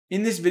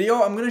In this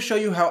video, I'm going to show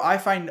you how I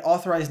find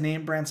authorized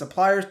name brand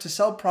suppliers to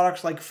sell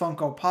products like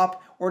Funko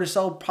Pop or to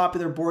sell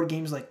popular board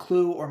games like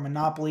Clue or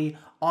Monopoly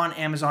on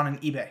Amazon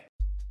and eBay.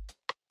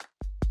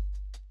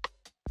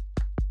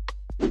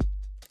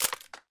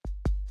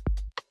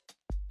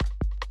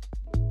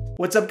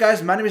 What's up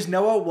guys, my name is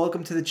Noah,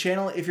 welcome to the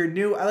channel. If you're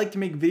new, I like to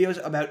make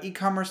videos about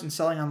e-commerce and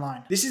selling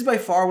online. This is by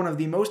far one of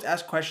the most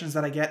asked questions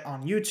that I get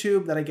on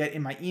YouTube, that I get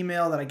in my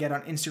email, that I get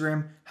on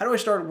Instagram. How do I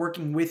start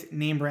working with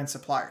name brand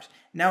suppliers?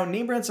 Now,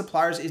 name brand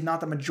suppliers is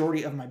not the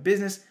majority of my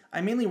business. I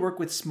mainly work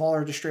with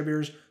smaller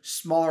distributors,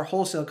 smaller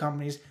wholesale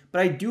companies,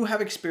 but I do have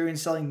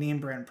experience selling name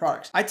brand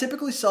products. I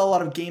typically sell a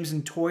lot of games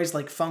and toys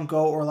like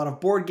Funko or a lot of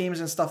board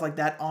games and stuff like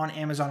that on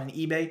Amazon and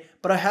eBay,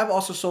 but I have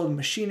also sold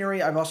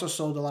machinery, I've also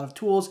sold a lot of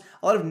tools,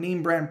 a lot of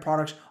name brand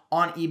products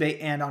on eBay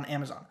and on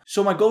Amazon.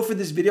 So my goal for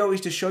this video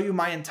is to show you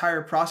my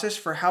entire process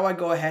for how I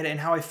go ahead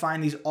and how I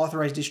find these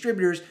authorized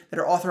distributors that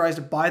are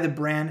authorized by the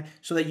brand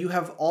so that you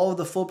have all of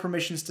the full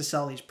permissions to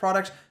sell these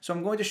products. So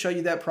I'm going to show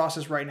you that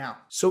process right now.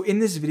 So in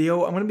this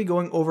video, I'm going to be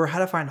going over how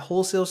to find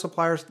wholesale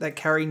suppliers that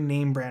carry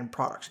name brand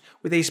products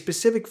with a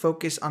specific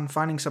focus on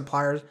finding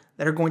suppliers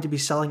that are going to be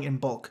selling in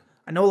bulk.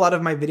 I know a lot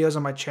of my videos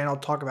on my channel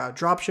talk about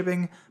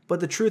dropshipping, but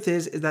the truth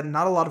is that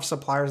not a lot of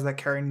suppliers that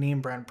carry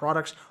name brand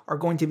products are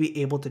going to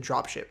be able to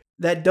dropship.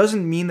 That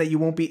doesn't mean that you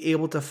won't be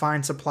able to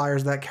find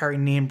suppliers that carry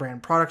name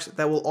brand products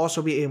that will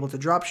also be able to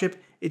dropship.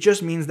 It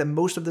just means that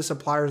most of the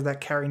suppliers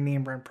that carry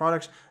name brand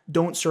products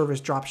don't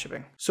service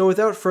dropshipping. So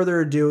without further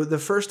ado, the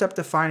first step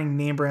to finding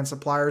name brand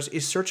suppliers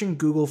is searching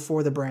Google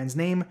for the brand's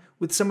name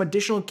with some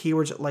additional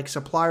keywords like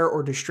supplier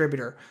or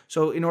distributor.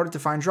 So in order to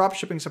find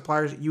dropshipping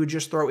suppliers, you would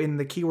just throw in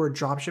the keyword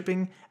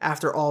dropshipping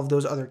after all of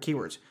those other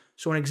keywords.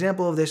 So an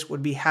example of this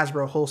would be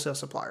Hasbro wholesale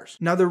suppliers.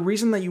 Now the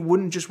reason that you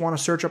wouldn't just want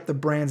to search up the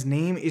brand's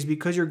name is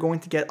because you're going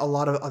to get a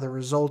lot of other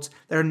results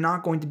that are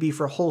not going to be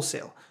for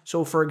wholesale.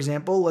 So for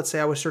example, let's say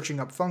I was searching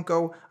up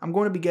Funko, I'm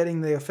going to be getting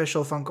the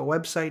official Funko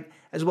website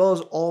as well as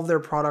all of their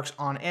products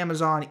on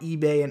Amazon,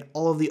 eBay, and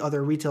all of the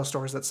other retail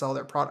stores that sell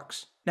their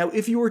products. Now,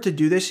 if you were to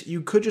do this,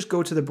 you could just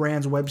go to the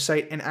brand's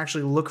website and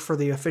actually look for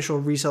the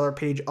official reseller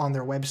page on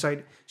their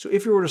website. So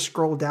if you were to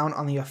scroll down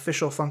on the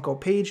official Funko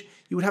page,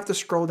 you would have to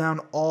scroll down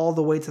all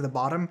the way to the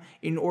bottom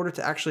in order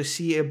to actually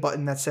see a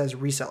button that says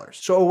resellers.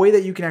 So a way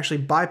that you can actually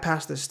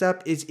bypass this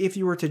step is if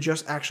you were to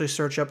just actually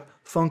search up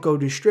Funko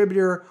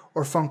distributor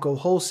or Funko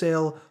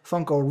wholesale,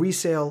 Funko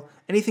resale,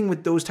 anything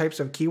with those types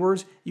of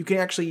keywords, you can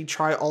actually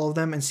try all of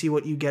them and see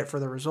what you get for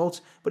the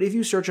results. But if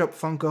you search up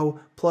Funko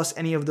plus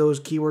any of those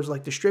keywords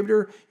like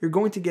distributor, you're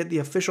going to get the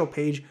official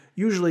page,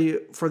 usually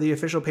for the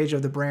official page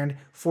of the brand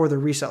for the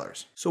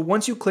resellers. So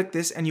once you click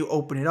this and you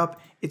open it up,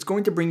 it's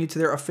going to bring you to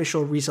their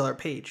official reseller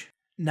page.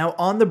 Now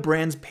on the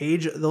brand's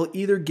page, they'll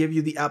either give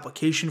you the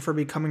application for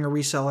becoming a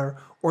reseller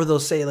or they'll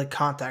say like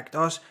contact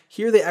us.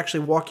 Here they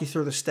actually walk you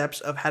through the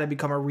steps of how to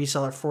become a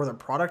reseller for their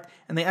product,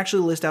 and they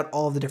actually list out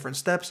all of the different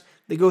steps.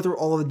 They go through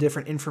all of the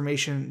different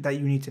information that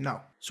you need to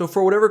know. So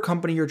for whatever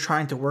company you're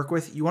trying to work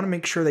with, you want to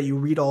make sure that you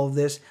read all of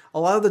this. A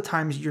lot of the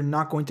times you're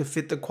not going to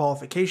fit the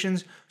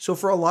qualifications. So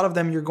for a lot of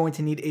them, you're going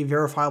to need a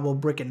verifiable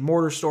brick and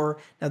mortar store.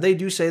 Now they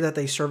do say that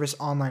they service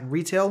online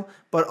retail,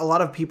 but a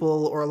lot of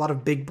people or a lot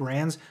of big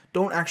brands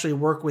don't actually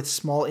work with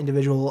small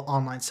individual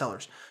online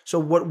sellers. So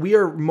what we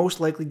are most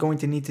likely going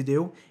to need to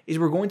do is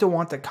we're going to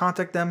want to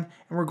contact them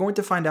and we're going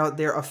to find out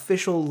their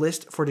official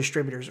list for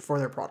distributors for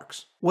their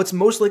products. What's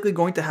most likely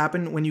going to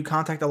happen when you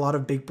contact a lot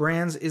of big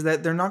brands is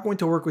that they're not going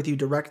to work with you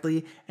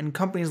directly, and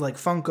companies like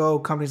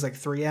Funko, companies like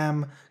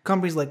 3M,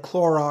 companies like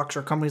Clorox,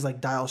 or companies like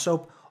Dial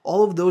Soap,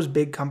 all of those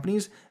big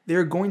companies,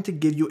 they're going to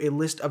give you a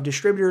list of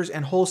distributors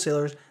and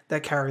wholesalers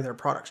that carry their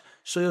products.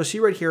 So you'll see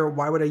right here,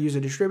 why would I use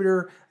a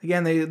distributor?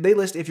 Again, they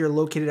list if you're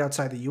located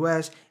outside the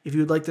US, if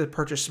you'd like to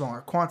purchase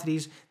smaller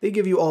quantities, they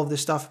give you all of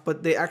this stuff,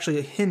 but they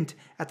actually hint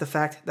at the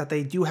fact that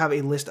they do have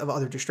a list of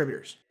other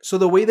distributors. So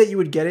the way that you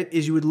would get it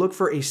is you would look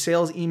for a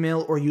sales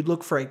email or you'd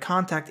look for a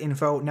contact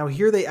info. Now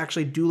here they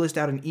actually do list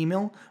out an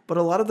email, but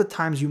a lot of the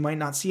times you might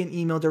not see an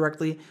email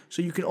directly,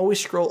 so you can always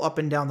scroll up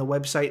and down the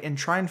website and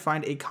try and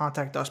find a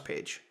contact us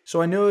page.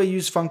 So I know I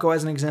use Funko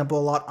as an example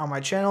a lot on my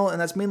channel, and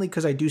that's mainly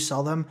because I do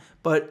sell them,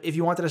 but if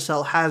you wanted to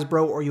sell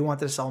Hasbro or you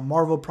wanted to sell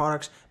Marvel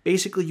products,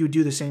 basically you would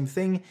do the same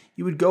thing.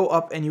 You would go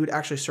up and you would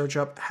actually search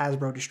up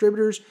Hasbro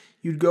distributors.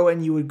 You'd go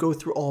and you would go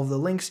through all of the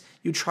links.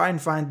 You'd try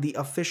and find the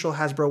official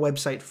Hasbro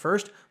website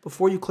first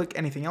before you click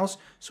anything else.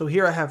 So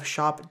here I have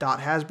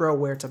shop.hasbro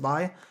where to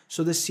buy.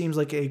 So this seems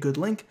like a good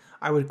link.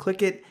 I would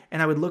click it and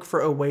I would look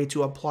for a way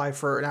to apply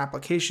for an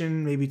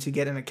application, maybe to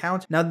get an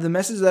account. Now the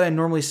message that I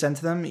normally send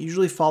to them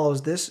usually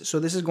follows this. So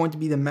this is going to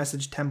be the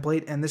message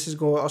template, and this is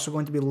also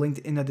going to be linked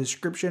in the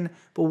description.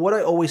 But what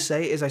I always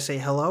say is I say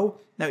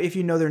hello. Now if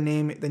you know their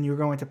name, then you're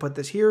going to put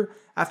this here.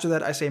 After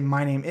that I say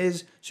my name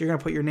is, so you're going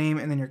to put your name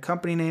and then your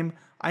company name.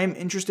 I am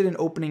interested in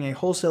opening a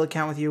wholesale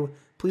account with you.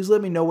 Please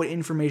let me know what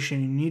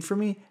information you need from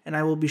me and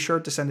I will be sure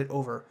to send it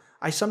over.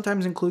 I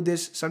sometimes include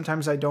this,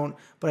 sometimes I don't,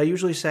 but I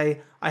usually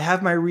say, I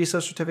have my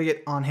resale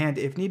certificate on hand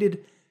if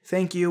needed.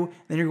 Thank you.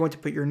 Then you're going to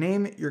put your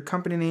name, your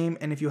company name,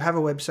 and if you have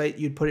a website,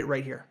 you'd put it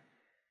right here.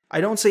 I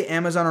don't say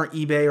Amazon or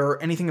eBay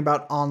or anything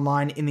about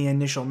online in the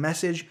initial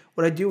message.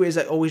 What I do is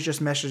I always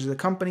just message the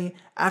company.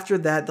 After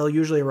that, they'll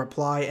usually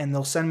reply and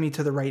they'll send me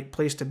to the right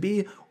place to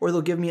be, or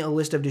they'll give me a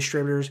list of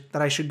distributors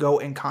that I should go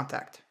and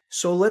contact.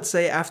 So let's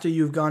say after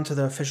you've gone to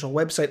the official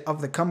website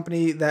of the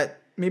company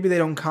that maybe they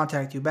don't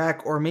contact you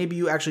back, or maybe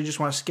you actually just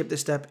want to skip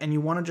this step and you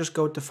want to just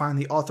go to find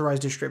the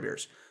authorized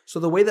distributors. So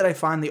the way that I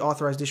find the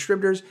authorized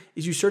distributors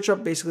is you search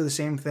up basically the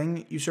same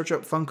thing. You search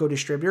up Funko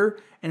distributor,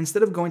 and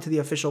instead of going to the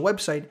official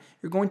website,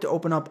 you're going to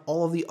open up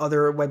all of the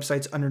other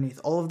websites underneath,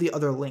 all of the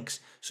other links.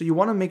 So you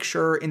want to make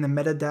sure in the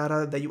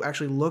metadata that you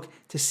actually look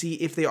to see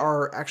if they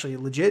are actually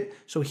legit.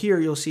 So here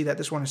you'll see that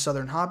this one is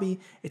Southern Hobby.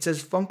 It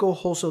says Funko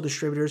Wholesale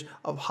Distributors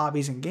of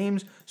Hobbies and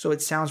Games. So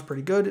it sounds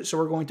pretty good. So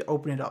we're going to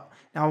open it up.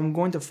 Now I'm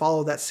going to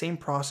follow that same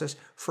process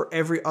for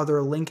every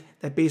other link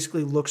that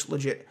basically looks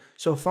legit.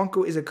 So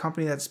Funko is a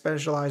company that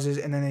specializes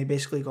and then they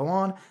basically go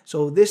on.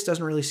 So this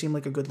doesn't really seem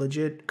like a good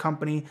legit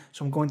company.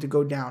 So I'm going to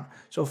go down.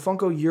 So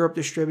Funko Europe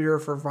distributor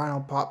for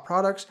vinyl pop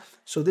products.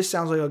 So this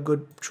sounds like a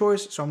good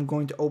choice. So I'm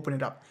going to open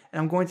it up and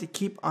I'm going to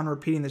keep on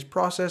repeating this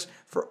process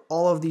for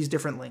all of these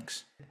different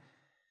links.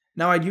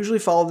 Now, I'd usually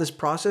follow this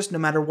process no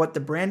matter what the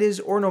brand is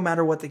or no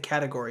matter what the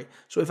category.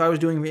 So if I was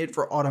doing it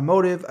for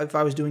automotive, if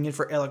I was doing it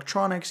for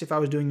electronics, if I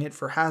was doing it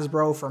for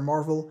Hasbro, for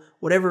Marvel,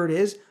 whatever it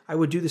is, I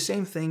would do the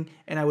same thing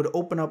and I would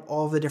open up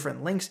all of the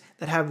different links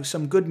that have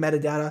some good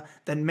metadata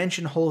that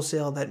mention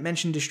wholesale, that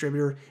mention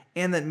distributor,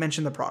 and that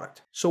mention the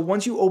product. So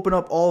once you open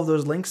up all of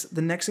those links,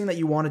 the next thing that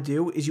you want to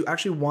do is you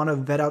actually want to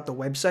vet out the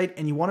website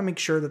and you want to make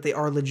sure that they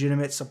are a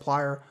legitimate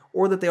supplier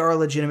or that they are a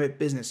legitimate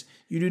business.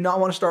 You do not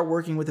want to start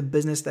working with a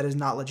business that is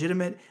not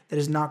legitimate, that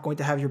is not going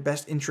to have your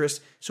best interests.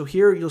 So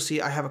here you'll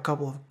see I have a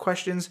couple of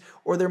questions,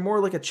 or they're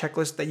more like a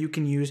checklist that you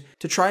can use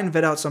to try and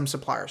vet out some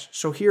suppliers.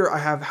 So here I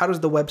have, how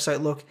does the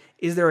website look?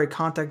 Is there a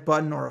contact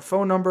button or a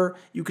phone number?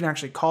 You can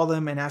actually call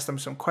them and ask them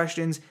some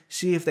questions,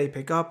 see if they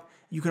pick up.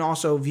 You can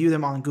also view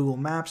them on Google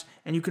Maps,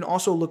 and you can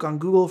also look on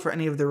Google for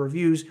any of their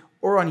reviews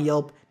or on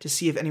Yelp to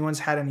see if anyone's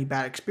had any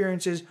bad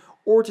experiences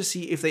or to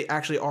see if they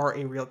actually are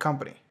a real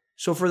company.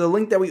 So for the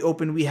link that we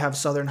opened, we have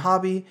Southern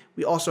Hobby,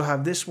 we also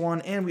have this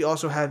one, and we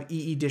also have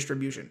EE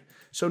Distribution.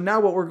 So now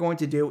what we're going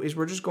to do is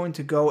we're just going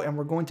to go and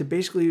we're going to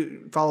basically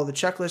follow the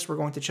checklist. We're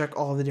going to check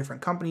all of the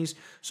different companies.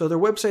 So their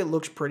website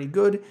looks pretty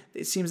good.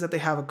 It seems that they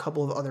have a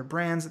couple of other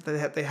brands,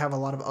 that they have a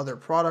lot of other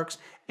products,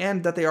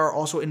 and that they are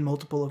also in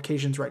multiple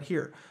locations right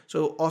here.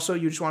 So also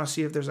you just want to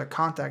see if there's a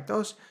contact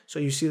us. So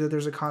you see that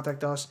there's a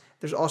contact us.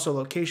 There's also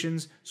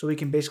locations, so we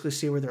can basically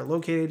see where they're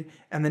located.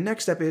 And the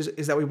next step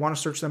is that we want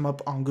to search them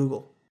up on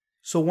Google.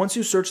 So once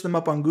you search them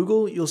up on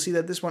Google, you'll see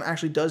that this one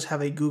actually does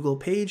have a Google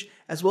page,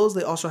 as well as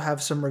they also have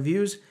some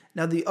reviews.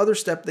 Now, the other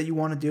step that you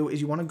want to do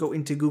is you want to go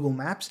into Google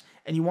Maps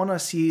and you want to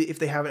see if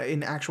they have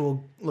an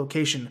actual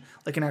location,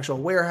 like an actual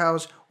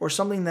warehouse or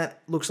something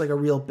that looks like a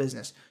real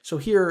business. So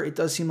here, it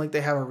does seem like they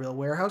have a real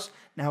warehouse.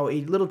 Now,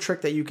 a little trick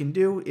that you can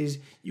do is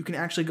you can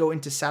actually go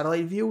into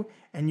satellite view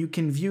and you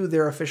can view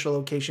their official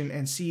location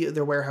and see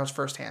their warehouse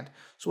firsthand.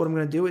 So what I'm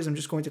going to do is I'm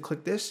just going to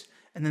click this,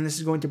 and then this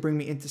is going to bring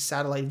me into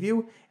satellite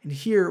view. And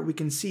here we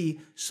can see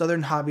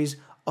Southern Hobby's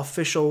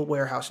official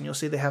warehouse. And you'll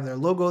see they have their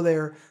logo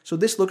there. So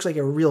this looks like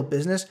a real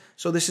business.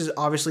 So this is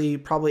obviously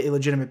probably a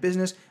legitimate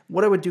business.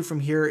 What I would do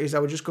from here is I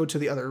would just go to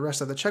the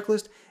rest of the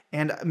checklist,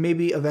 and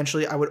maybe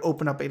eventually I would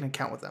open up an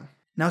account with them.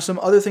 Now, some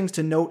other things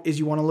to note is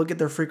you want to look at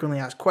their frequently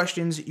asked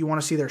questions. You want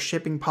to see their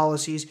shipping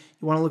policies.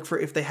 You want to look for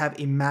if they have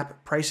a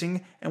MAP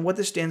pricing. And what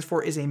this stands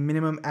for is a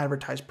minimum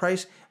advertised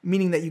price,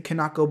 meaning that you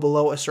cannot go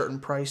below a certain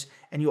price.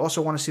 And you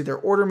also want to see their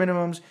order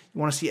minimums.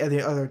 You want to see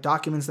other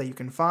documents that you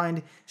can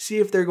find. See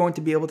if they're going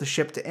to be able to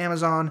ship to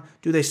Amazon.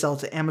 Do they sell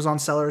to Amazon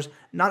sellers?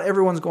 Not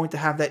everyone's going to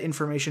have that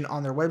information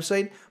on their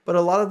website, but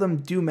a lot of them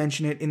do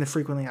mention it in the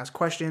frequently asked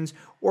questions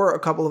or a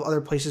couple of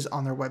other places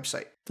on their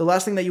website. The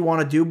last thing that you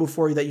want to do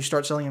before that you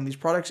start selling them these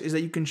products is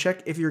that you can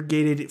check if you're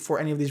gated for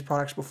any of these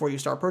products before you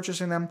start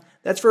purchasing them.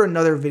 That's for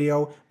another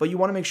video, but you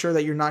want to make sure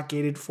that you're not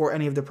gated for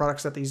any of the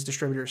products that these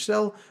distributors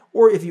sell,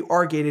 or if you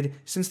are gated,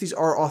 since these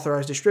are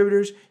authorized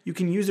distributors, you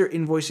can use their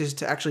invoices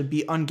to actually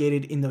be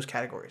ungated in those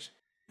categories.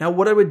 Now,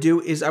 what I would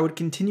do is I would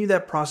continue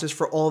that process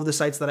for all of the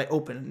sites that I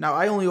open. Now,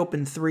 I only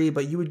opened 3,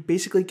 but you would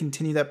basically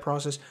continue that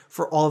process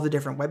for all of the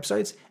different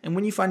websites. And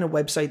when you find a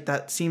website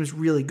that seems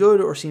really good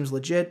or seems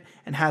legit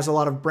and has a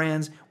lot of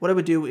brands, what I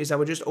would do is I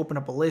would just open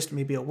up a list,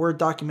 maybe a Word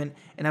document,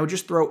 and I would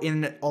just throw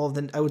in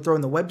I would throw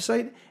in the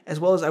website, as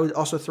well as I would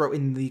also throw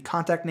in the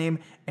contact name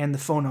and the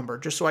phone number,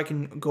 just so I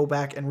can go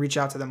back and reach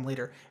out to them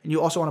later. And you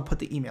also want to put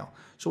the email.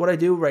 So what I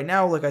do right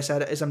now, like I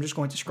said, is I'm just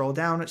going to scroll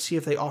down, see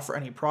if they offer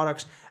any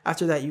products.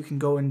 After that, you can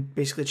go and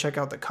basically check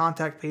out the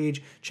contact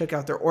page, check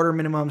out their order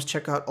minimums,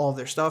 check out all of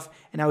their stuff.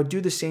 And I would do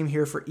the same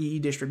here for EE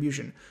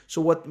Distribution.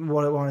 So what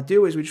I want to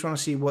do is we just want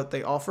to see what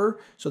they offer.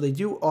 So they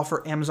do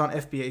offer Amazon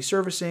FBA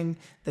servicing.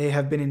 They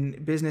have been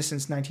in business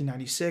since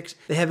 1996.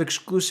 They have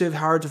exclusive,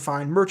 hard to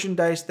find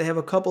merchandise. They have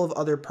a couple of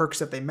other perks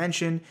that they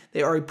mention.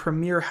 They are a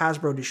premier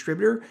Hasbro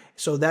distributor.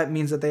 So that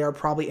means that they are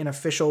probably an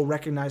official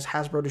recognized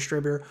Hasbro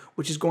distributor,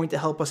 which is going to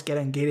help help us get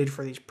engaged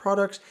for these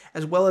products,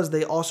 as well as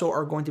they also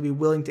are going to be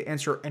willing to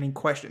answer any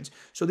questions.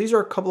 So these are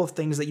a couple of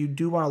things that you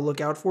do want to look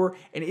out for.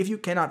 And if you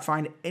cannot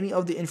find any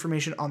of the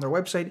information on their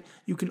website,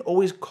 you can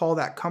always call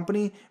that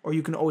company or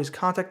you can always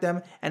contact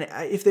them. And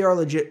if they are a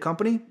legit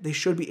company, they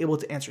should be able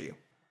to answer you.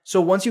 So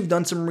once you've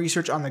done some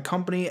research on the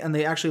company and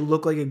they actually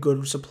look like a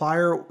good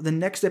supplier, the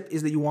next step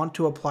is that you want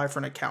to apply for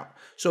an account.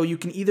 So you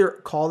can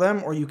either call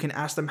them or you can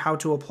ask them how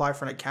to apply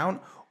for an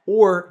account.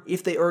 Or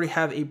if they already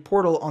have a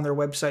portal on their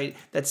website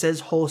that says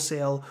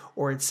wholesale,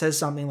 or it says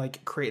something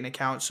like create an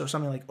account, so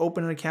something like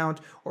open an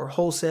account or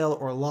wholesale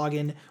or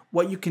login,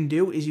 what you can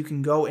do is you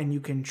can go and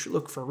you can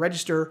look for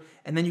register,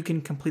 and then you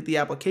can complete the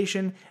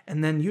application.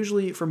 And then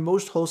usually for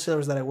most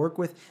wholesalers that I work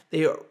with,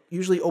 they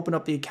usually open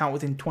up the account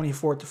within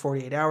 24 to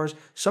 48 hours.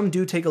 Some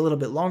do take a little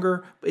bit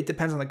longer, but it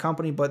depends on the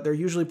company, but they're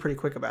usually pretty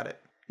quick about it.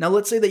 Now,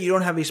 let's say that you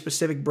don't have a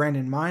specific brand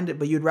in mind,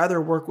 but you'd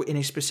rather work in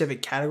a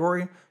specific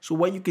category. So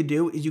what you could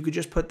do is you could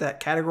just put that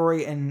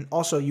category, and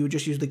also you would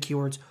just use the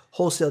keywords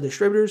wholesale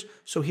distributors.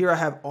 So here I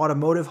have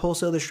automotive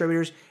wholesale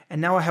distributors, and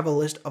now I have a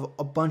list of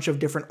a bunch of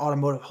different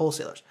automotive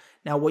wholesalers.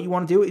 Now, what you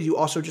want to do is you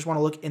also just want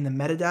to look in the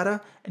metadata,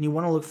 and you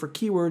want to look for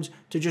keywords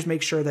to just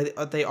make sure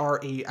that they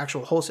are a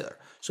actual wholesaler.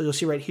 So you'll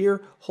see right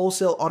here,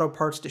 wholesale auto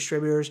parts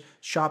distributors,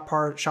 shop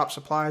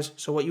supplies.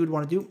 So what you would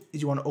want to do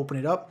is you want to open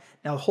it up.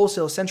 Now,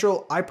 Wholesale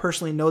Central, I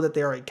personally know that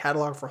they are a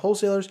catalog for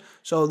wholesalers,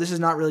 so this is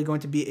not really going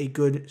to be a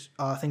good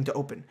thing to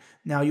open.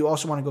 Now, you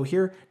also want to go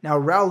here. Now,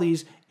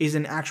 Rowley's is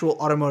an actual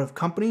automotive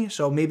company,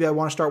 so maybe I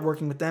want to start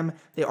working with them.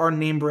 They are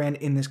name brand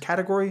in this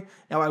category.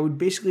 Now, I would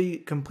basically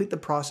complete the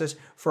process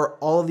for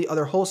all of the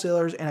other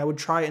wholesalers, and I would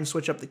try and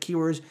switch up the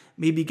keywords,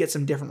 maybe get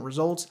some different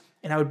results,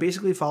 and I would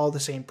basically follow the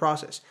same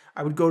process.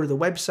 I would go to the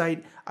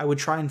website, I would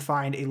try and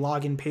find a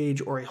login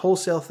page or a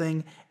wholesale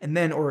thing, and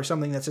then, or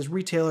something that says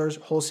retailers,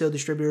 wholesale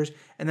distributors,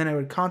 and then I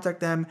would contact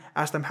them,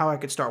 ask them how I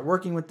could start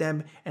working with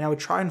them, and I would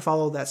try and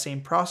follow that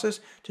same process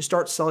to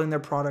start selling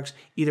their products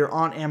either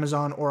on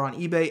Amazon or on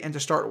eBay and to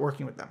start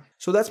working with them.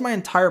 So that's my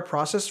entire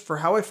process for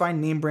how I find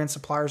name brand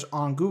suppliers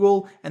on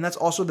Google, and that's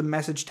also the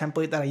message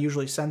template that I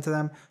usually send to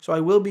them. So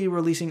I will be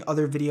releasing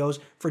other videos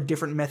for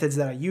different methods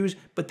that I use,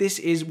 but this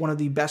is one of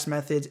the best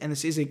methods, and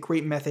this is a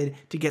great method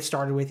to get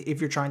started with if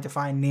you're trying to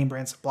find name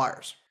brand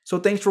suppliers. So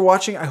thanks for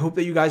watching. I hope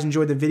that you guys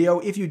enjoyed the video.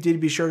 If you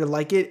did, be sure to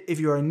like it. If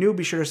you are new,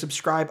 be sure to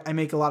subscribe. I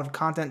make a lot of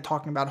content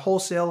talking about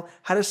wholesale,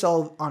 how to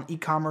sell on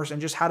e-commerce,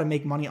 and just how to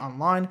make money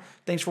online.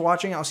 Thanks for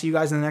watching. I'll see you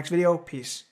guys in the next video. Peace.